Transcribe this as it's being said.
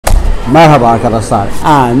Merhaba arkadaşlar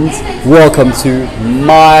and welcome to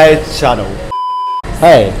my channel.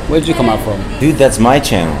 Hey, where'd you come out from? Dude, that's my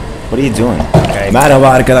channel. What are you doing? Okay. Merhaba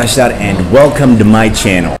arkadaşlar and welcome to my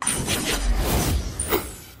channel.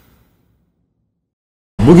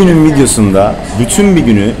 Bugünün videosunda bütün bir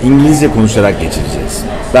günü İngilizce konuşarak geçireceğiz.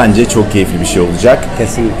 Bence çok keyifli bir şey olacak.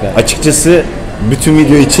 Kesinlikle. Açıkçası bütün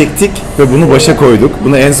videoyu çektik ve bunu başa koyduk.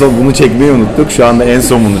 En son bunu çekmeyi unuttuk. Şu anda en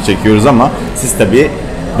son bunu çekiyoruz ama siz tabii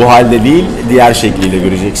bu halde değil, diğer şekliyle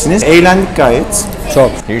göreceksiniz. Eğlendik gayet.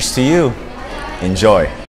 Çok. Here's to you. Enjoy.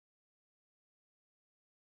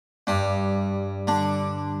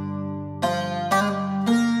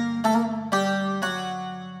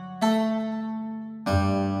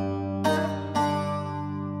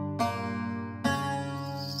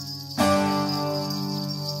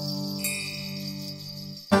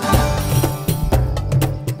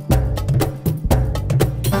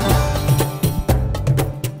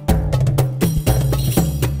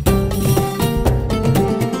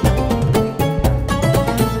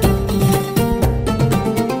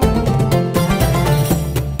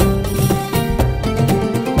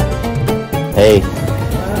 Hey,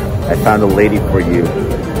 I found a lady for you.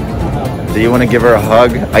 Do you want to give her a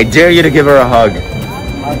hug? I dare you to give her a hug.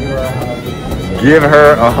 Give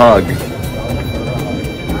her a hug.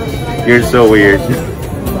 You're so weird.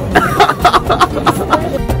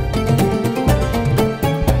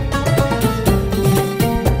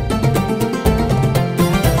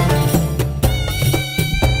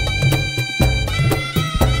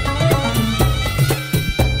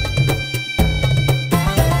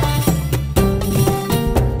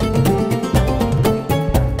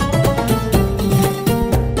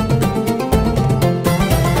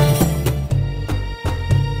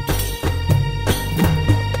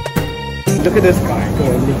 Look at this guy.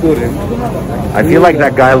 Look at him. I feel like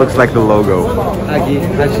that guy looks like the logo.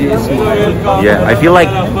 Actually, it's mine. Yeah, I feel like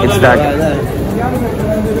it's that.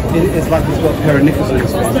 It's like he's got a pair of knickers on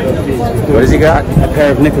his face. What has he got? A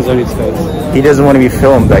pair of knickers on his face. He doesn't want to be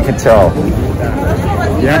filmed, I can tell.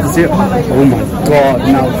 You have to see it. Oh my god,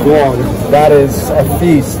 now god. That is a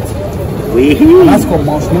feast. That's got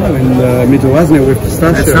marshmallow in the middle, hasn't it, with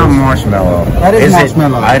pistachios? It's not marshmallow. That is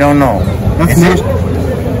marshmallow. I don't know. That's marshmallow.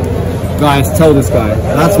 Guys, tell this guy.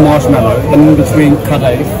 That's marshmallow in between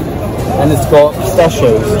kadayif, and it's got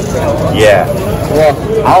pistachios. Yeah. Well,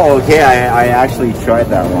 Oh, okay. I actually tried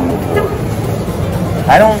that one.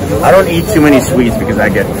 I don't eat too many sweets because I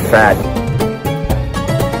get fat.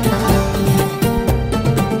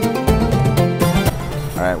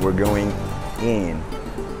 All right, we're going in.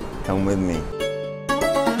 Come with me.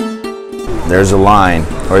 There's a line,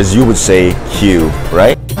 or as you would say, queue,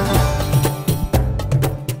 right?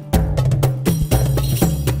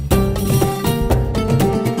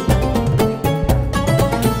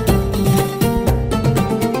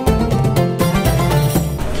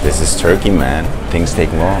 This is Turkey, man. Things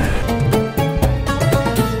take long.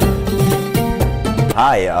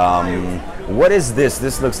 Hi, what is this?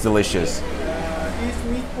 This looks delicious. These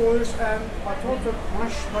meatballs and potato,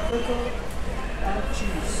 mashed potato and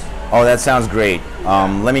cheese. Oh, that sounds great.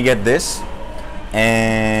 Let me get this.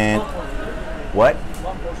 And what?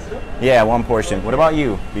 One portion. Yeah, one portion. What about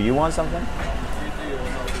you? Do you want something?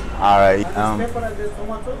 All right. Pepper and the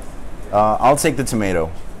tomatoes. I'll take the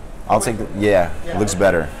tomato. I'll take the, yeah, looks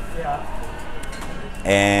better. Yeah.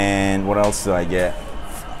 And what else do I get?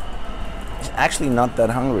 Actually not that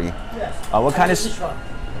hungry. Yes. What kind of This one.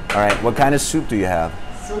 All right, what kind of soup do you have?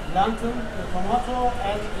 Soup, lentil, tomato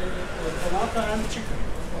and chicken.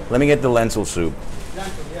 Let me get the lentil soup.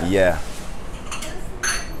 Lentil, yeah. Yeah.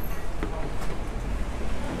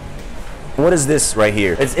 What is this right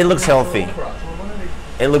here? It looks healthy.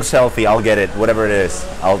 It looks healthy. I'll get it. Whatever it is,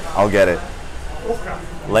 I'll get it. Okra.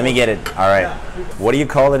 Let me get it. All right. What do you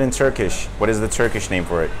call it in Turkish? What is the Turkish name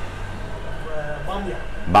for it? Bamya.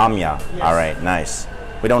 Bamya. Yes. All right. Nice.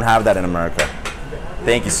 We don't have that in America.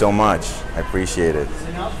 Thank you so much. I appreciate it.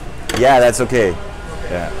 Yeah, that's okay.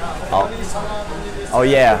 Yeah. Oh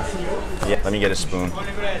yeah. Yeah. Let me get a spoon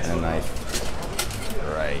and a knife.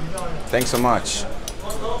 All right. Thanks so much.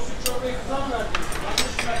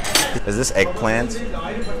 Is this eggplant?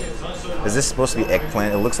 Is this supposed to be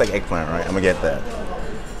eggplant? It looks like eggplant, right? I'm gonna get that.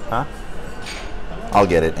 Huh? I'll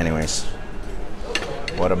get it anyways.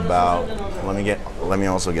 What about, let me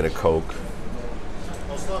also get a Coke.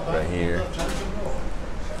 Right here.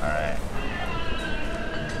 Alright.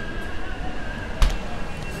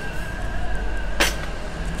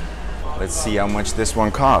 Let's see how much this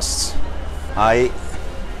one costs. I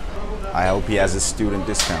hope he has a student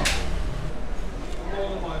discount.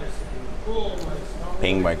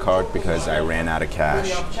 paying by card because I ran out of cash.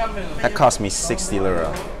 That cost me 60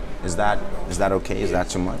 lira. Is that okay? Is that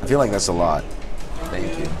too much? I feel like that's a lot.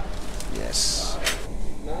 Thank you. Yes.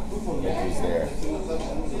 Look who's there.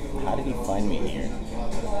 How did he find me here?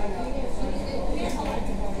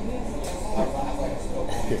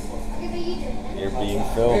 You're being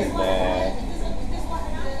filmed, man.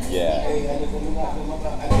 Yeah.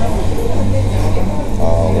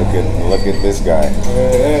 Oh, look at this guy.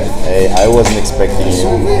 Hey, I wasn't expecting you.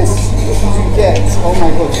 What did you get? Oh my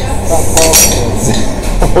god, that bastard.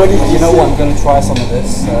 What did you know what? I'm gonna try some of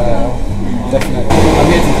this. Definitely. I'm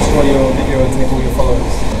here to destroy your video and take all your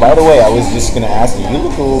followers. By the way, I was just gonna ask you. You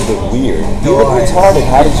look a little bit weird. You look retarded.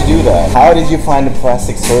 How did you do that? How did you find a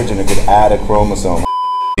plastic surgeon who could add a chromosome?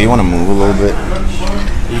 Do you want to move a little bit?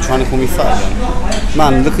 Are you trying to call me fat again?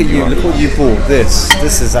 Man, look at you. Look what you bought. This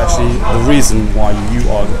is actually the reason why you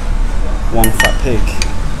are one fat pig.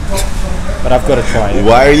 But I've got to try it.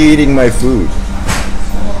 Why are you eating my food?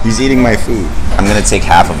 He's eating my food. I'm gonna take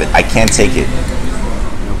half of it. I can't take it.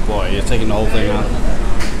 Oh boy, you're taking the whole thing out.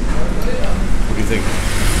 What do you think?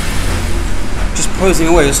 Just posing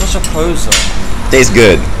away. You're such a poser. Tastes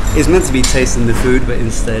good. He's meant to be tasting the food, but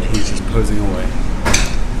instead he's just posing away.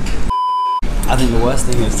 I think the worst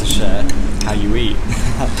thing is to share how you eat.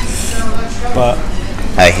 But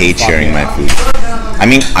I hate sharing my food. I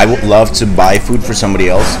mean, I would love to buy food for somebody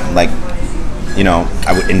else. Like, you know,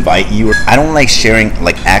 I would invite you. I don't like sharing,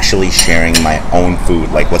 like actually sharing my own food.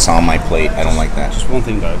 Like what's on my plate. I don't like that. Just one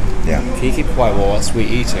thing though. Yeah. Can you keep quiet whilst we're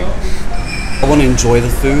eating? I want to enjoy the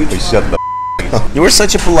food. Shut the f***. You were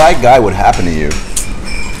such a polite guy. What happened to you?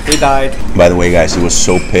 He died. By the way, guys, he was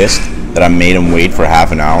so pissed that I made him wait for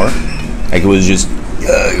half an hour. Like it was just,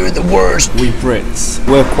 yeah, you're the worst. We Brits,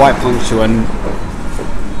 we're quite punctual, and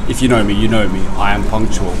if you know me, I am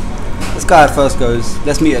punctual. This guy at first goes,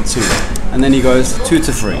 let's meet at 2, and then he goes 2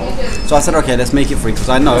 to 3. So I said, okay, let's make it 3, because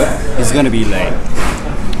I know he's going to be late.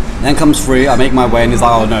 Then comes 3, I make my way, and he's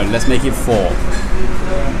like, oh no, let's make it 4.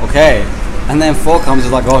 Okay, and then 4 comes,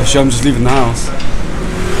 he's like, oh shit, I'm just leaving the house.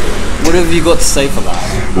 What have you got to say for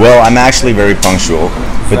that? Well, I'm actually very punctual,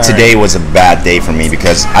 but today was a bad day for me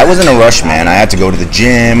because I was in a rush, man. I had to go to the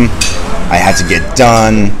gym. I had to get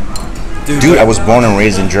done. Dude, I was born and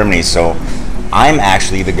raised in Germany, so I'm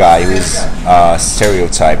actually the guy who's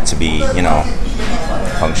stereotyped to be, you know,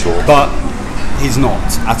 punctual. But he's not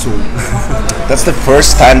at all. That's the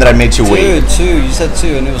first time that I made you wait. 2, you said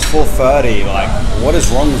 2, and it was 4:30. Like, what is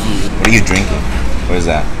wrong with you? What are you drinking? What is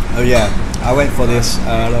that? Oh yeah. I went for this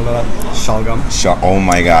shalgam. Oh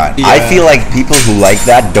my god. Yeah. I feel like people who like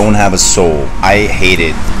that don't have a soul. I hate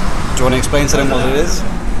it. Do you want to explain to them what it is?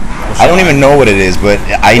 I don't even know what it is, but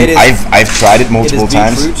I've tried it multiple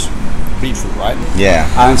times. Beetroot, right? Yeah.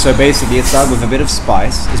 And so basically it's done with a bit of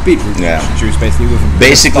spice. It's beetroot juice basically with a bit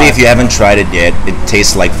basically, of spice. if you haven't tried it yet, it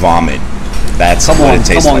tastes like vomit. That's what it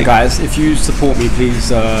tastes like. Come on, guys. If you support me, please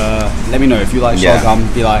let me know. If you like shalgam,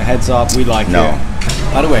 be like, heads up, we like it.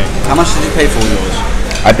 By the way, how much did you pay for yours?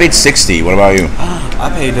 I paid 60. What about you?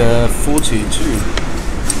 I paid 40 too.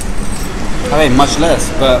 I paid much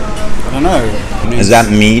less, but I don't know. Is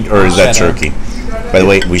that meat or is that turkey? By the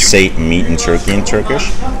way, we say meat and turkey in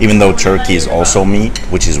Turkish, even though turkey is also meat,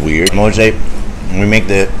 which is weird. Mojay, we make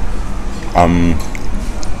the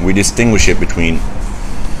we distinguish it between.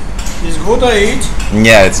 It's good to eat.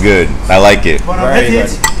 Yeah, it's good. I like it. Very good.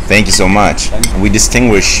 Thank you so much. We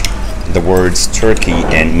distinguish the words turkey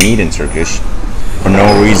and meat in Turkish for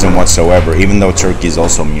no reason whatsoever, even though turkey is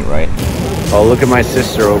also meat, right? Oh, look at my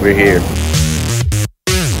sister over here.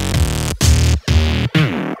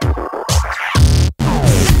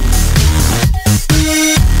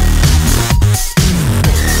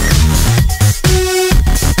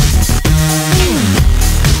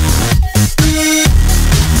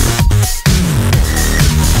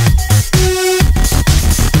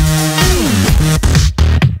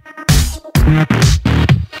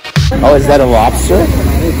 Oh, is that a lobster?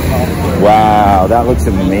 Wow, that looks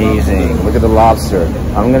amazing. Look at the lobster.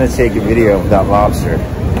 I'm gonna take a video of that lobster.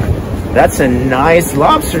 That's a nice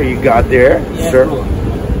lobster you got there, sir.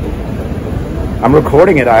 I'm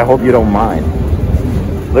recording it, I hope you don't mind.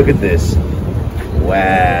 Look at this.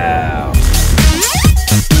 Wow.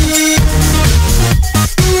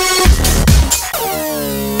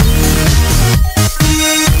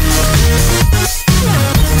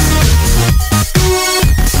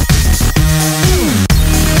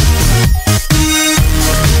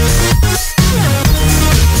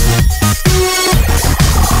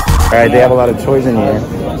 Alright, they have a lot of toys in here.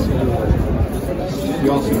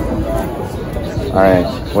 Alright,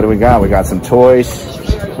 what do we got? We got some toys.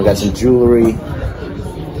 We got some jewelry.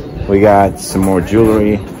 We got some more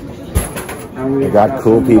jewelry. We got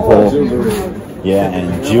cool people. Yeah,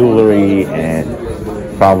 and jewelry,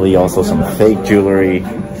 and probably also some fake jewelry.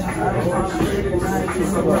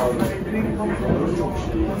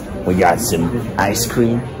 We got some ice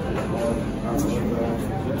cream.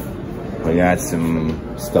 We got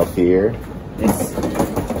some stuff here. You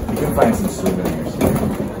can find some souvenirs here.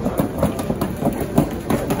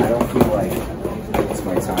 I don't feel like it's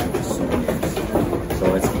my time for souvenirs. So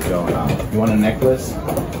let's keep going on. You want a necklace?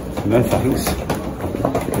 No thanks.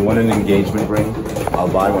 You want an engagement ring? I'll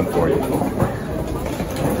buy one for you.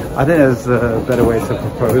 I think there's better ways to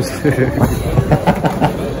propose.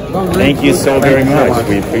 Thank you so very much.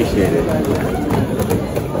 We appreciate it.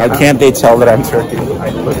 How can't they tell that I'm Turkish? I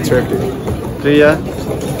look Turkish. Do ya?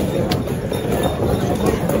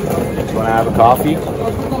 Want to have a coffee?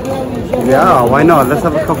 Yeah, why not? Let's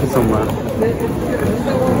have a coffee somewhere.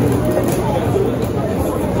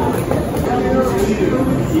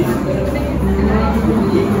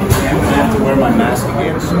 I'm gonna have to wear my mask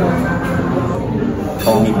again soon.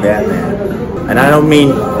 Call me Batman. And I don't mean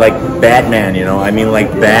like Batman, you know, I mean like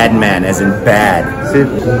bad man, as in bad. See,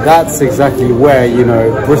 that's exactly where, you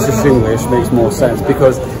know, British English makes more sense,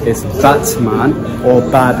 because it's Batman or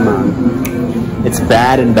bad man. It's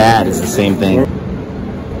bad and bad, it's the same thing.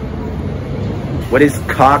 What is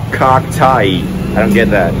cock tie? I don't get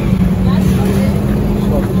that.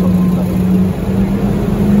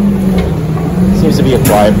 Seems to be a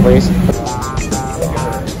quiet place.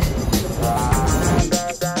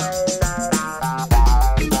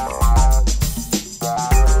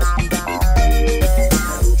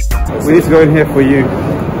 We need to go in here for you.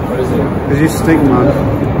 What is it? Because you stink, man.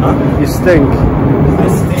 Huh? You stink. I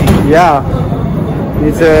stink. Yeah. You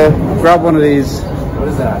need to grab one of these. What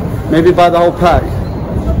is that? Maybe buy the whole pack.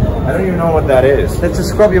 I don't even know what that is. Let's just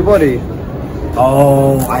scrub your body.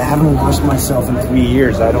 Oh, I haven't washed myself in 3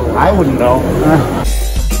 years. I wouldn't know.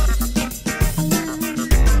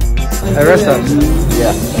 Hey, rest up.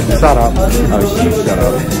 Yeah. Shut up. Oh, shut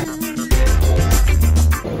up.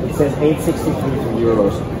 It says 8.63 for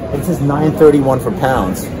euros. It says 9.31 for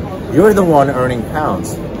pounds. You're the one earning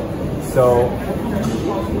pounds. So,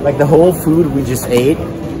 like the whole food we just ate,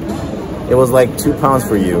 it was like £2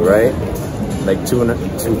 for you, right? Like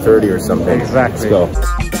 2.30 or something. Exactly. Let's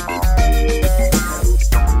go.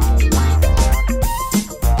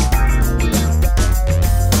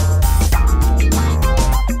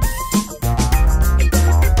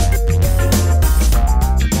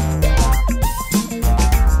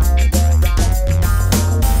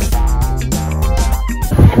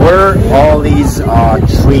 What are all these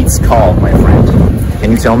treats called, my friend?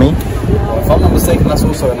 Can you tell me? If I'm not mistaken, that's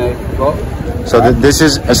also an apricot. So this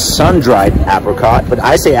is a sun-dried apricot, but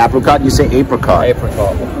I say apricot, you say apricot.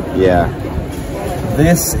 Apricot. Yeah.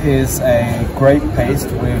 This is a grape paste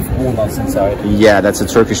with walnuts inside. Yeah, that's a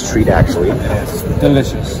Turkish treat, actually. Yes,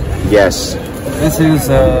 delicious. Yes. This is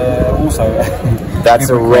also... That's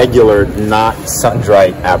a regular, not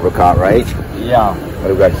sun-dried apricot, right? Yeah. What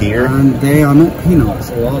do we got here? And they are not peanuts,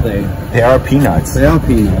 or are they? They are peanuts. They are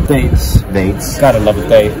peanuts. Dates. Dates. Gotta love a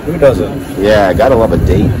date. Who doesn't? Yeah, gotta love a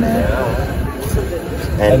date, man.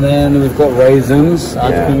 And then we've got raisins.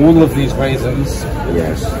 I call all of these raisins.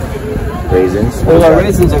 Yes. Raisins. All our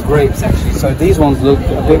raisins are grapes, actually. So these ones look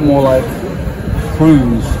a bit more like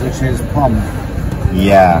prunes, which is plum.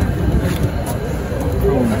 Yeah.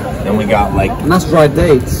 Then we got like... And that's dried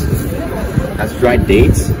dates. That's dried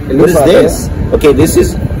dates? It What looks is like this? Okay, this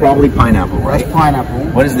is probably pineapple, right? That's pineapple.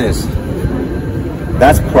 What is this?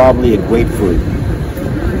 That's probably a grapefruit.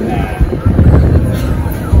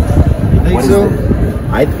 Think so?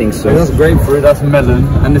 I think so. That's grapefruit, that's melon,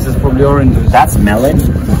 and this is probably oranges. That's melon?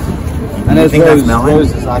 And there's think that's melon?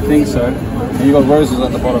 roses, I think so. And you got roses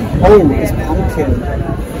at the bottom. Oh, it's pumpkin.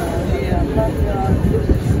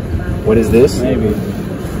 What is this? Maybe.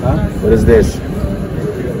 Huh? What is this?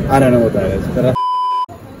 I don't know what that is. But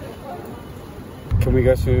can we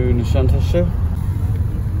go to Nişantaşı?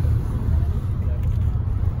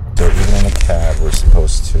 So even in a cab, we're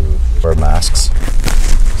supposed to wear masks.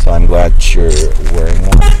 So I'm glad you're wearing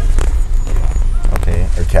one. Okay,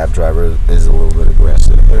 our cab driver is a little bit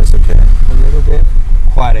aggressive, but it's okay. A little bit.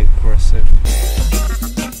 Quite aggressive.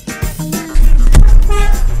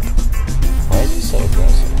 Why is he so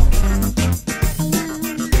aggressive?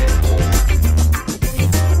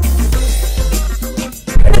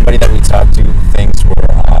 Everybody that we talked to thinks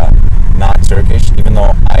we're not Turkish, even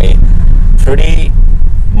though I pretty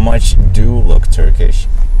much do look Turkish.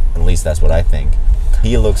 At least that's what I think.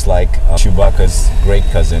 He looks like Chewbacca's great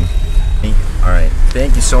cousin. Alright,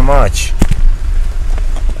 thank you so much.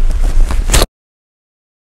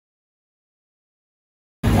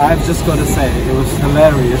 I've just got to say, it was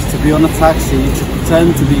hilarious to be on a taxi, to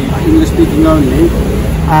pretend to be English speaking only,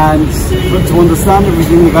 and to understand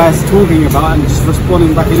everything the guy's talking about and just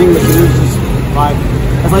responding back in English. And it was just like,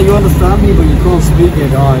 it's like you understand me but you can't speak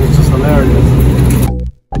it. Oh, it's just hilarious.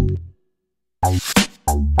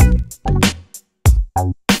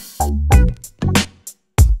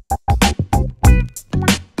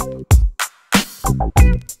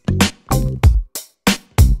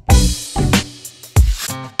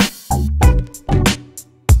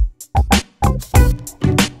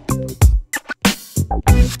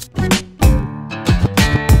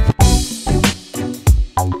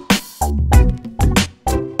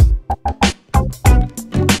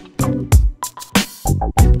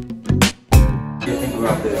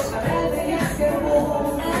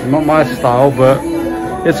 Not my style, but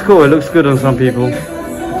it's cool. It looks good on some people.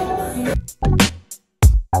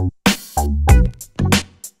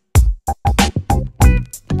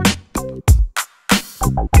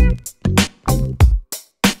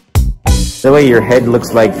 The way your head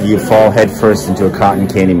looks like you fall head first into a cotton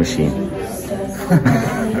candy machine.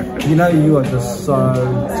 You know, you are just so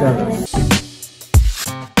jealous.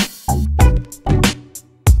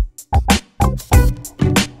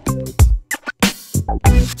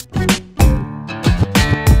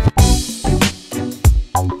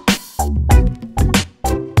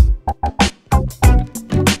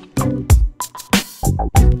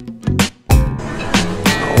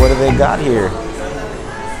 What do they got here?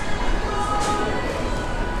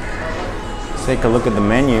 Let's take a look at the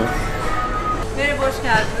menu. Merhaba, hoş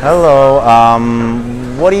geldiniz. Hello.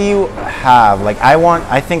 What do you have? Like,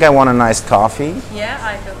 I think I want a nice coffee. Yeah,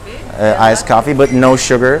 iced coffee. Iced coffee, but no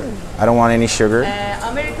sugar. I don't want any sugar.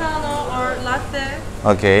 Americano or latte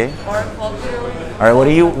Okay. or cold brew. All right.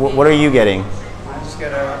 What are you getting? Just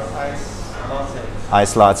get a iced latte.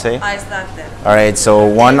 Iced latte. Iced latte. All right. So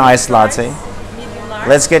one iced latte. Medium large.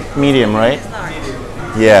 Let's get medium, right? Medium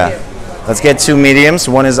large. Yeah. Let's get two mediums.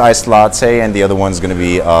 One is iced latte, and the other one's gonna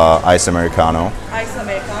be iced americano. Iced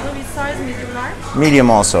Americano with size medium large. Medium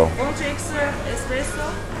also. Want to extra espresso?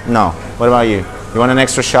 No. What about you? You want an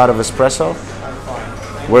extra shot of espresso?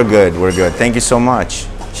 We're good. We're good. Thank you so much.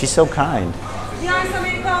 She's so kind. Bir iced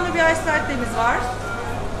Americano, bir iced latte'miz var.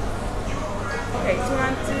 Okay,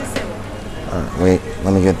 27. Wait,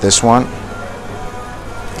 let me get this one.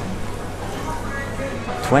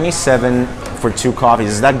 27 for two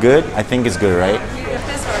coffees. Is that good? I think it's good, right?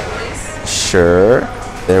 Password, please. Sure.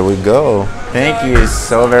 There we go. Thank you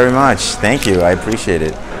so very much. Thank you. I appreciate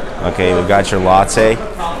it. Okay, we got your latte.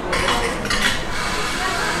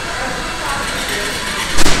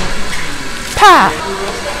 Pa!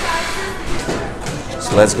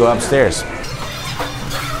 So let's go upstairs.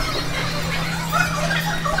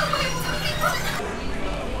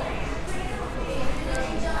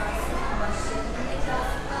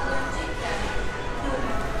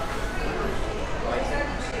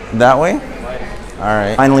 That way?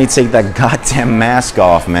 Alright. Finally take that goddamn mask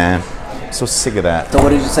off, man. I'm so sick of that. So what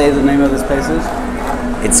did you say the name of this place is?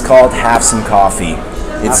 It's called Have Some Coffee.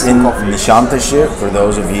 It's in Nişantaşını, for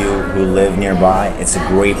those of you who live nearby. It's a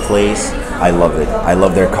great place. I love it. I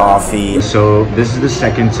love their coffee. So this is the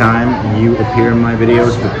second time you appear in my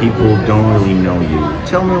videos, but people don't really know you.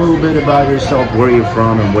 Tell me a little bit about yourself, where are you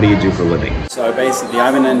from, and what do you do for a living? So basically,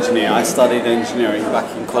 I'm an engineer. I studied engineering back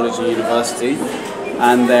in college and university,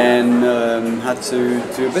 and then had to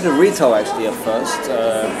do a bit of retail actually at first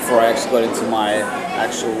before I actually got into my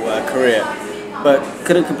actual career. But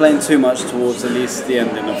couldn't complain too much towards at least the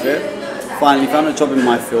ending of it. Finally found a job in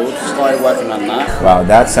my field, started working on that. Wow,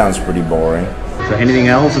 that sounds pretty boring. So anything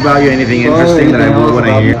else about you, anything interesting that I would want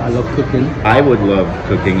to hear? I love cooking. I would love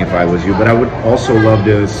cooking if I was you, but I would also love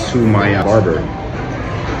to sue my barber.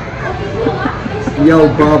 Yo,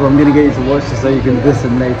 Bob, I'm gonna get you to watch this so you can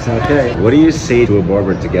listen later, okay? What do you say to a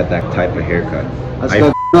barber to get that type of haircut? Let's I go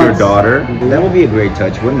f your nuts. daughter. That would be a great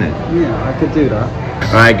touch, wouldn't it? Yeah, I could do that.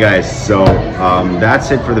 Alright guys, so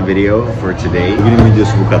that's it for the video for today. Bugünün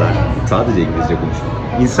videosu bu kadar. Sadece İngilizce konuştuk.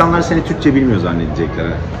 İnsanlar seni Türkçe bilmiyor zannedecekler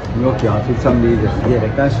ha. Yok ya, Türkçem değildir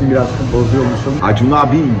diyerekten şimdi biraz bozuyormuşum. Acun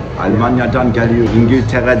abi Almanya'dan geliyor,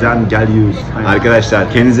 İngiltere'den geliyoruz. Aynen.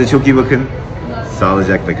 Arkadaşlar kendinize çok iyi bakın.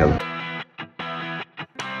 Sağlıcakla kalın.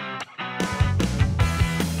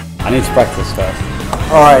 I need to practice first.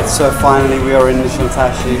 Alright, so finally we are in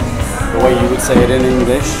Nişantaşını, the way you would say it in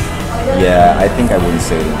English. Yeah, I think I wouldn't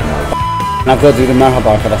say it anymore. And I've got to do the Merhaba,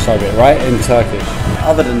 arkadaşlar bit, right? In Turkish.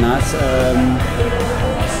 Other than that,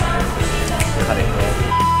 cut it.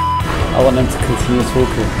 I want them to continue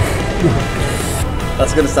talking.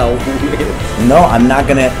 That's gonna sound weird. No, I'm not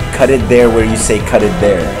gonna cut it there where you say cut it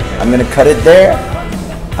there. I'm gonna cut it there.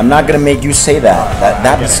 I'm not gonna make you say that.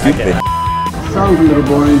 That'd be stupid. Sounds a little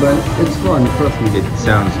boring, but it's fun, trust me. It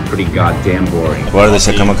sounds pretty goddamn boring. Bu arada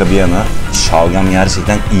şaka maka bir yana, şalgam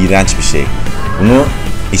gerçekten iğrenç bir şey. Bunu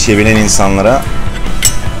içebilen insanlara...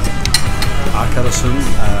 Arkadaşım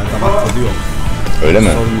damak tadı yok. Öyle mi?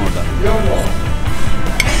 Sorun orada.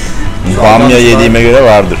 Bamya yediğime göre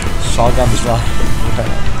vardır. Şalgam var.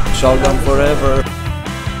 Şalgam forever.